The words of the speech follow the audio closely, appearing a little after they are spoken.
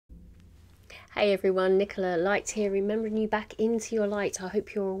Hey everyone, Nicola Light here, remembering you back into your light. I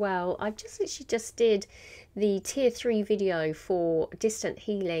hope you're well. I just did the tier 3 video for distant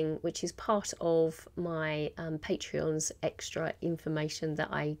healing, which is part of my Patreon's extra information that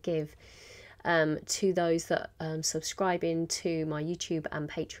I give to those that subscribe into my YouTube and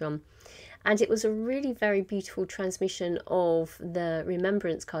Patreon. And it was a really very beautiful transmission of the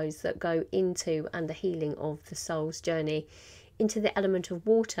remembrance codes that go into and the healing of the soul's journey into the element of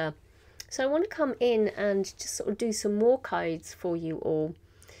water. So I want to come in and just sort of do some more codes for you all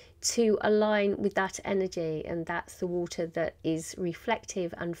to align with that energy, and that's the water that is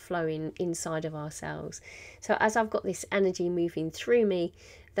reflective and flowing inside of ourselves. So as I've got this energy moving through me,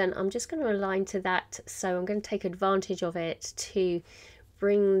 then I'm just going to align to that. So I'm going to take advantage of it to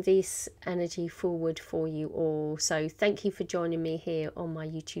bring this energy forward for you all. So thank you for joining me here on my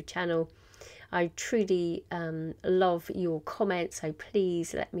YouTube channel. I truly love your comments, so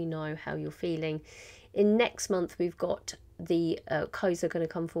please let me know how you're feeling. In next month, we've got the codes are going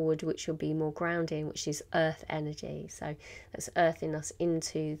to come forward, which will be more grounding, which is earth energy. So that's earthing us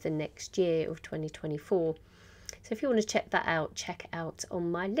into the next year of 2024. So if you want to check that out, check out on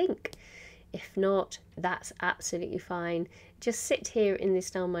my link. If not, that's absolutely fine. Just sit here in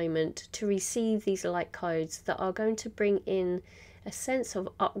this now moment to receive these light codes that are going to bring in a sense of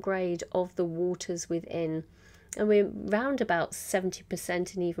upgrade of the waters within. And we're round about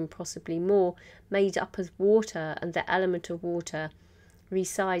 70% and even possibly more made up as water, and the element of water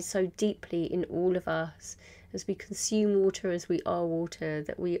resides so deeply in all of us. As we consume water, as we are water,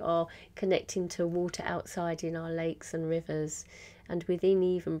 that we are connecting to water outside in our lakes and rivers, and within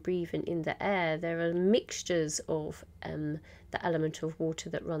even breathing in the air, there are mixtures of the element of water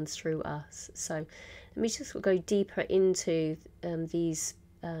that runs through us. So let me just go deeper into this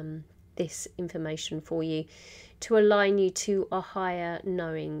information for you to align you to a higher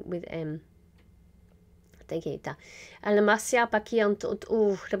knowing within. Thank you. Alamasia bakianto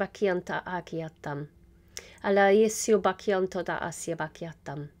bakianta akiatam. Alayesio bakianto da asia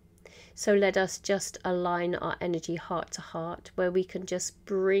bakiatam. So let us just align our energy heart to heart, where we can just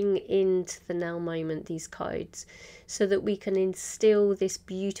bring into the now moment these codes, so that we can instill this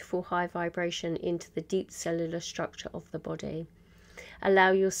beautiful high vibration into the deep cellular structure of the body.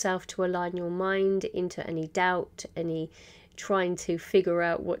 Allow yourself to align your mind into any doubt, any trying to figure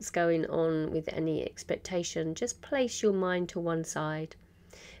out what's going on with any expectation. Just place your mind to one side.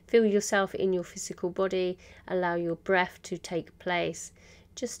 Feel yourself in your physical body. Allow your breath to take place.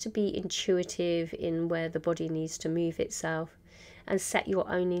 Just to be intuitive in where the body needs to move itself, and set your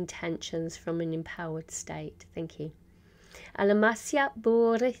own intentions from an empowered state. Thank you. Alamasia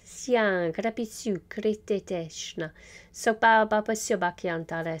boresian krapisu kriteteshna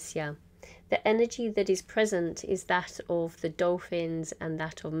sobababasiobakiantaresia. The energy that is present is that of the dolphins and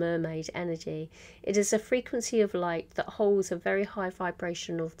that of mermaid energy. It is a frequency of light that holds a very high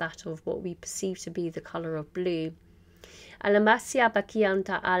vibration of that of what we perceive to be the colour of blue. Alamasia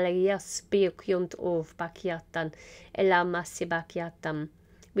bakianta alias biokyont of bakiatan elamasi bakiatam,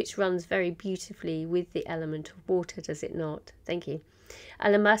 which runs very beautifully with the element of water, does it not? Thank you.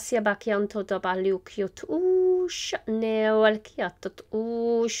 Alamasia bakianto dabalukyot ush neoalkiatot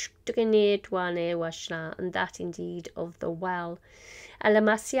ush trinetwane washna, and that indeed of the well.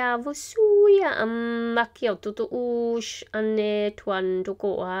 Alamasia vosuya makiotot ush anetwan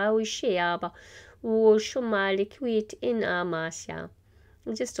dogoa ushiaba.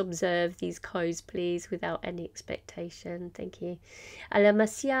 Just observe these codes, please, without any expectation. Thank you.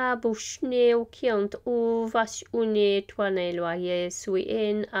 Alamasia bushneo kiont uvas une twanelwa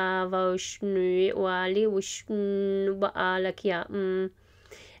yesuin avoshnui wali wishn baalakia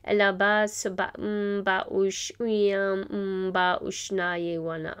elabas ba ushuyam ba ushnaye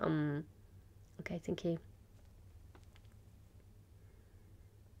wana. Okay, thank you.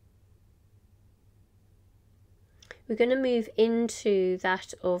 We're going to move into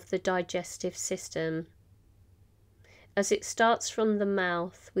that of the digestive system, as it starts from the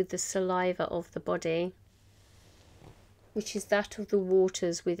mouth with the saliva of the body, which is that of the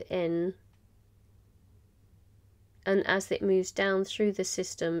waters within, and as it moves down through the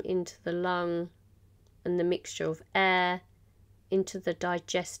system into the lung and the mixture of air into the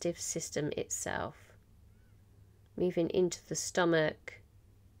digestive system itself, moving into the stomach,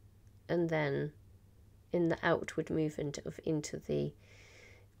 and then in the outward movement of into the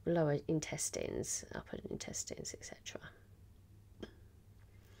lower intestines, upper intestines, etc.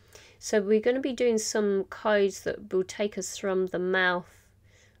 So we're going to be doing some codes that will take us from the mouth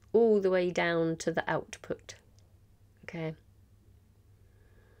all the way down to the output. Okay.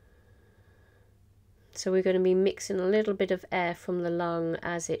 So we're going to be mixing a little bit of air from the lung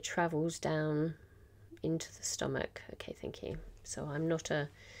as it travels down into the stomach. Okay, thank you. So I'm not a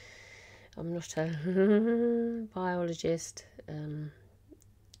biologist,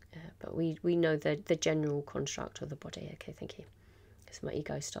 but we know the general construct of the body. Okay, thank you. As my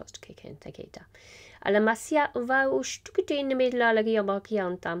ego starts to kick in. Thank you.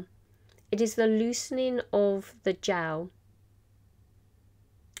 It is the loosening of the jowl,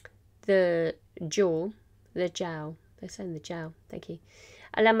 the jaw, the jowl. They're saying the jowl. Thank you.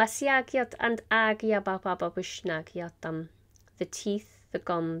 The teeth, the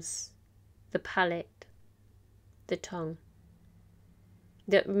gums, the palate, the tongue,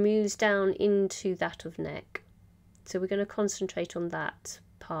 that moves down into that of neck. So we're going to concentrate on that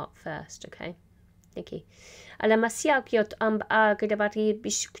part first, okay? Thank you. And and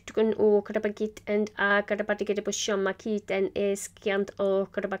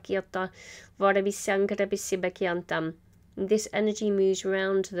this energy moves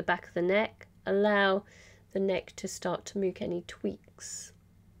around to the back of the neck. Allow the neck to start to move any tweaks.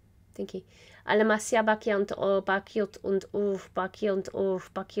 Thank you. Allow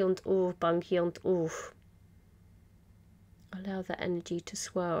the energy to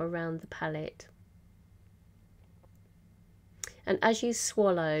swirl around the palate. And as you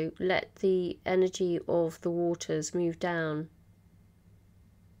swallow, let the energy of the waters move down,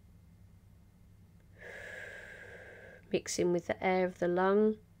 mixing with the air of the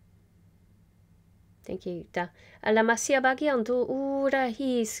lung. Thank you.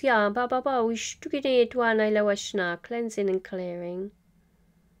 Cleansing and clearing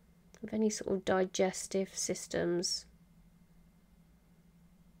of any sort of digestive systems,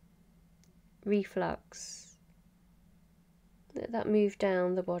 reflux. Let that move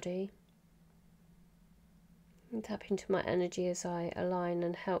down the body. And tap into my energy as I align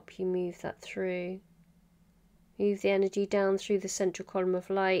and help you move that through. Move the energy down through the central column of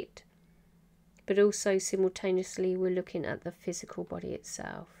light, but also simultaneously we're looking at the physical body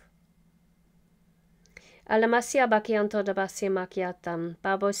itself. Alamasia bakianto da basia makiatam,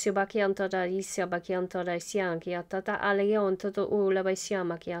 babosio bakianto da isio bakianto da siankiata da alionto da ula basia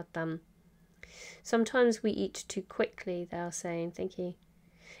makiatam. Sometimes we eat too quickly, they are saying, thank you.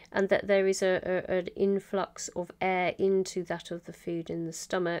 And that there is an influx of air into that of the food in the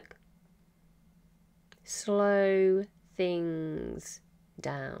stomach. Slow things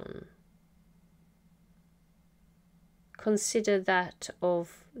down. Consider that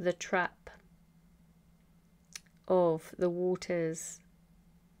of the trap of the waters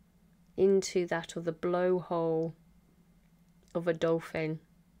into that of the blowhole of a dolphin.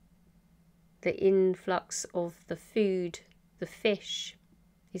 The influx of the food, the fish,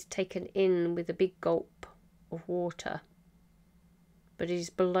 is taken in with a big gulp of water, but it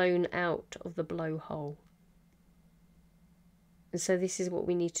is blown out of the blowhole. And so this is what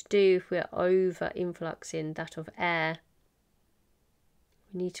we need to do if we're over influxing that of air.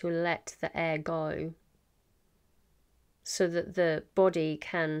 We need to let the air go so that the body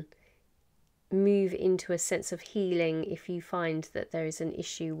can move into a sense of healing if you find that there is an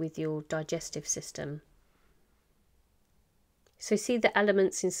issue with your digestive system. So see the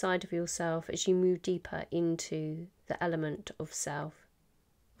elements inside of yourself as you move deeper into the element of self,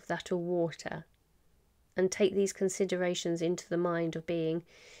 of that of water, and take these considerations into the mind of being,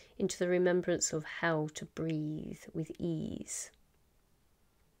 into the remembrance of how to breathe with ease.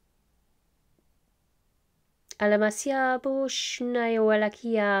 Alamasia bushna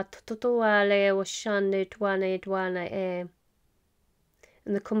walakia totoale washane dwane e.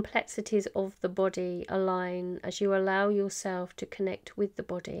 And the complexities of the body align as you allow yourself to connect with the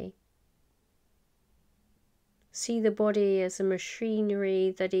body. See the body as a machinery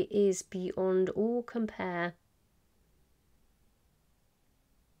that it is beyond all compare.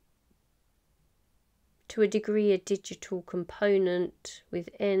 To a degree, a digital component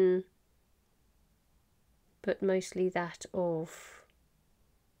within, but mostly that of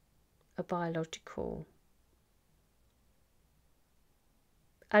a biological.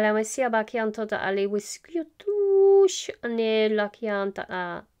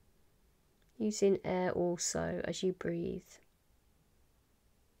 Using air also as you breathe.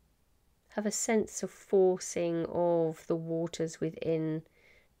 Have a sense of forcing of the waters within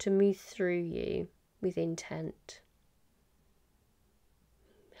to move through you with intent.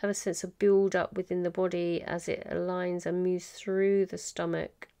 Have a sense of build up within the body as it aligns and moves through the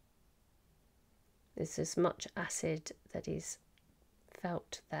stomach. There's as much acid that is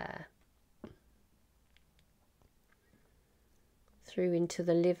felt there. Through into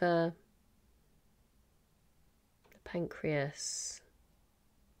the liver, the pancreas,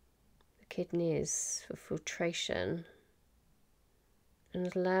 the kidneys for filtration,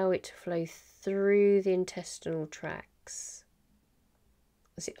 and allow it to flow through the intestinal tracts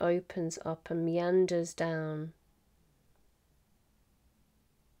as it opens up and meanders down,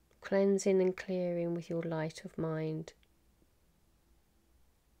 cleansing and clearing with your light of mind,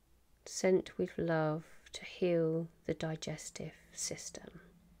 sent with love to heal the digestive system.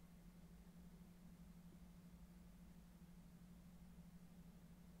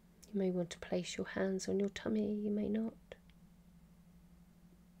 You may want to place your hands on your tummy, you may not.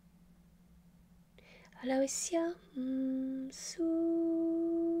 Allow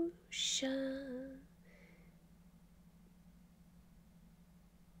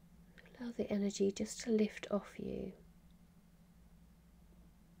the energy just to lift off you.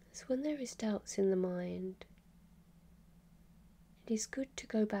 As when there is doubts in the mind, it is good to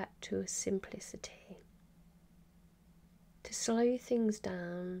go back to a simplicity, to slow things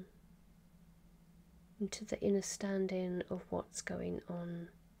down into the inner standing of what's going on.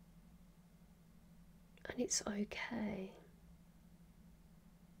 And it's okay.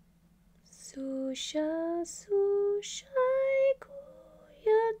 Susha susha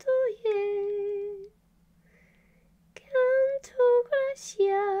kuyaduye canto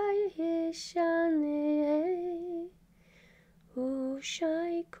gracia shane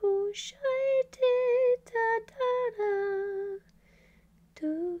ushai kushai te tatara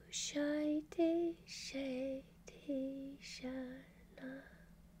tu shai te shai te shana.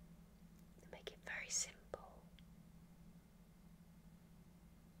 Make it very simple.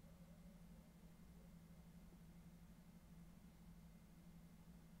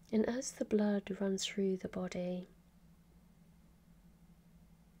 And as the blood runs through the body,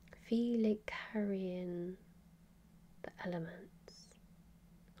 feel it carrying the elements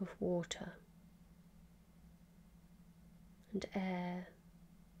of water and air,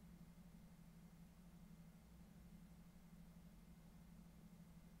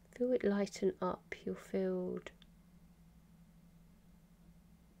 feel it lighten up your field.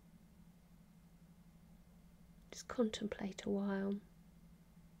 Just contemplate a while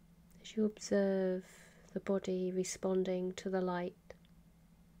as you observe the body responding to the light.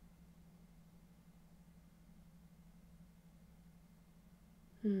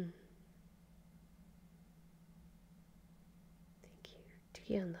 Thank you.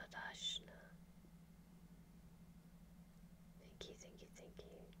 Thank you, thank you, thank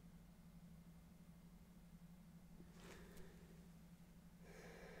you.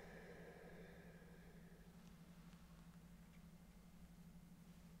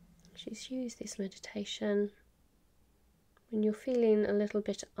 Just use this meditation when you're feeling a little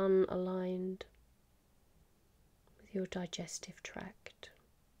bit unaligned with your digestive tract.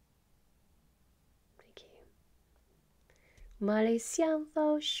 Thank you.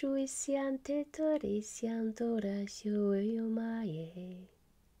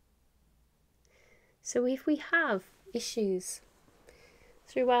 So if we have issues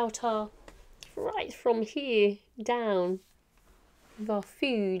throughout right from here down, with our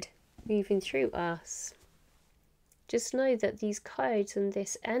food moving through us, just know that these codes and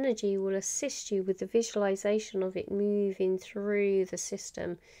this energy will assist you with the visualization of it moving through the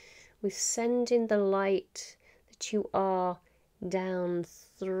system, with sending the light that you are down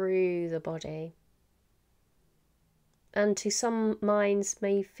through the body. And to some minds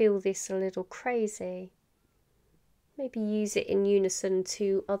may feel this a little crazy. Maybe use it in unison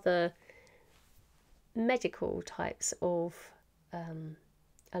to other medical types of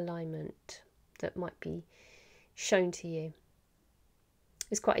alignment that might be shown to you.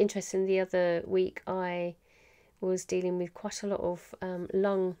 It's quite interesting. The other week I was dealing with quite a lot of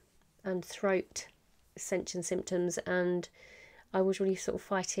lung and throat ascension symptoms, and I was really sort of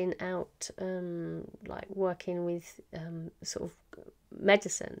fighting out like working with sort of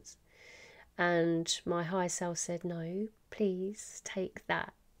medicines, and my higher self said, no, please take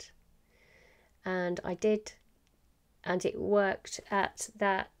that. And I did, and it worked at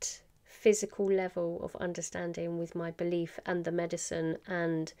that physical level of understanding with my belief and the medicine,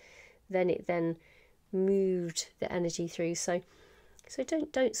 and then it moved the energy through. So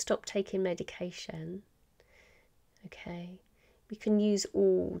don't stop taking medication. Okay, we can use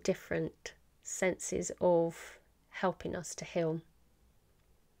all different senses of helping us to heal,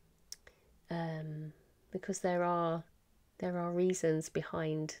 because there are reasons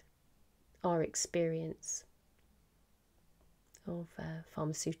behind our experience of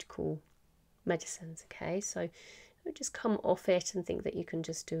pharmaceutical medicines. Okay, so don't just come off it and think that you can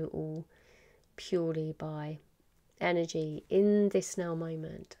just do it all purely by energy in this now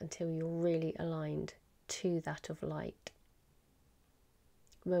moment until you're really aligned to that of light.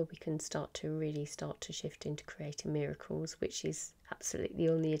 where we can really start to shift into creating miracles, which is absolutely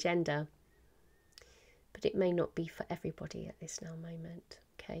on the agenda. But it may not be for everybody at this now moment.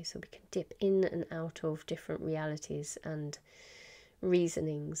 Okay, so we can dip in and out of different realities and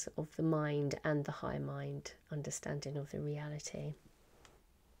reasonings of the mind and the higher mind understanding of the reality.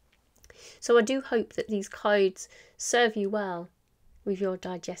 So I do hope that these codes serve you well with your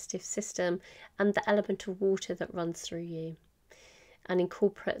digestive system and the element of water that runs through you, and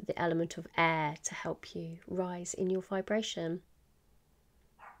incorporate the element of air to help you rise in your vibration.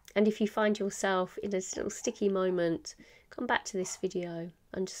 And if you find yourself in a little sticky moment, come back to this video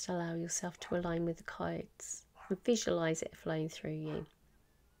and just allow yourself to align with the codes and visualize it flowing through you.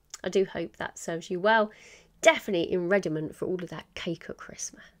 I do hope that serves you well, definitely in readiness for all of that cake at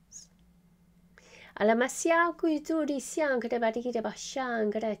Christmas. Alamasia kulturi siankre barikire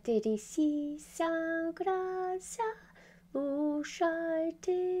bashankre terisi sangrasia mushaitisia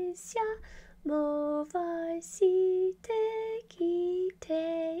movaisite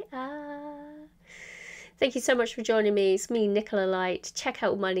kitea. Thank you so much for joining me. It's me, Nicola Light. Check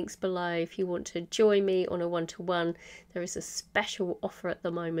out all my links below if you want to join me on a one-to-one. There is a special offer at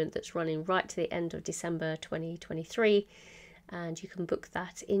the moment that's running right to the end of December 2023, and you can book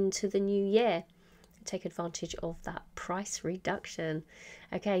that into the new year. Take advantage of that price reduction.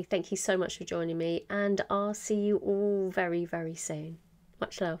 Okay, thank you so much for joining me, and I'll see you all very, very soon.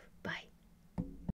 Much love. Bye.